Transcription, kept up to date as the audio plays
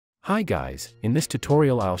Hi guys, in this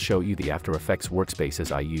tutorial I'll show you the After Effects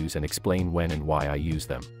workspaces I use and explain when and why I use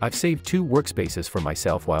them. I've saved 2 workspaces for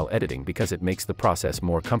myself while editing because it makes the process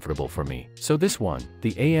more comfortable for me. So this one,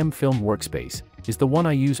 the AM Film workspace, is the one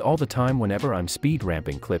I use all the time whenever I'm speed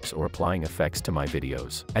ramping clips or applying effects to my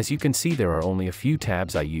videos. As you can see, there are only a few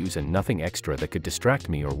tabs I use and nothing extra that could distract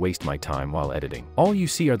me or waste my time while editing. All you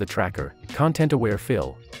see are the tracker, content-aware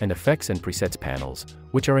fill, and effects and presets panels,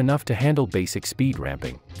 which are enough to handle basic speed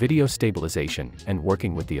ramping, video stabilization, and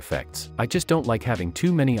working with the effects. I just don't like having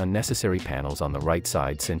too many unnecessary panels on the right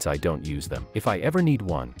side since I don't use them. If I ever need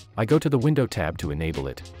one, I go to the Window tab to enable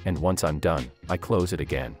it, and once I'm done, I close it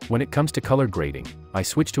again. When it comes to color grading, I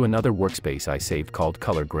switch to another workspace I saved called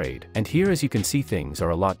Color Grade. And here, as you can see, things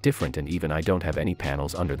are a lot different, and even I don't have any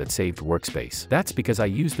panels under that saved workspace. That's because I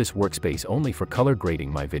use this workspace only for color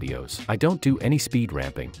grading my videos. I don't do any speed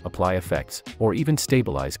ramping, apply effects, or even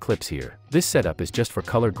stabilize clips here. This setup is just for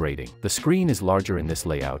color grading. The screen is larger in this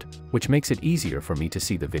layout, which makes it easier for me to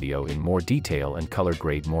see the video in more detail and color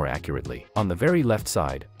grade more accurately. On the very left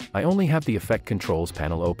side, I only have the Effect Controls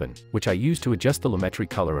panel open, which I use to adjust the Lumetri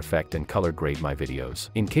color effect and color grade my videos.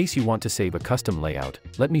 In case you want to save a custom layout,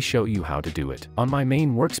 let me show you how to do it. On my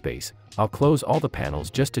main workspace, I'll close all the panels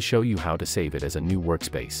just to show you how to save it as a new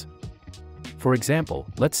workspace. For example,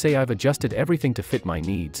 let's say I've adjusted everything to fit my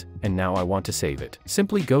needs, and now I want to save it.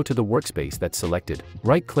 Simply go to the workspace that's selected,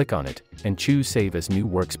 right-click on it, and choose Save as New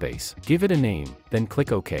Workspace. Give it a name, then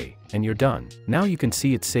click OK, and you're done. Now you can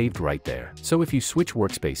see it's saved right there. So if you switch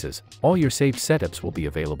workspaces, all your saved setups will be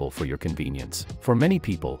available for your convenience. For many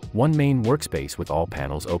people, one main workspace with all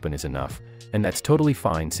panels open is enough, and that's totally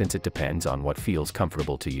fine since it depends on what feels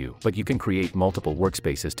comfortable to you. But you can create multiple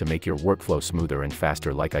workspaces to make your workflow smoother and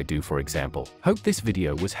faster, like I do, for example. Hope this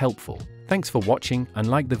video was helpful. Thanks for watching,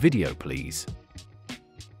 and like the video please.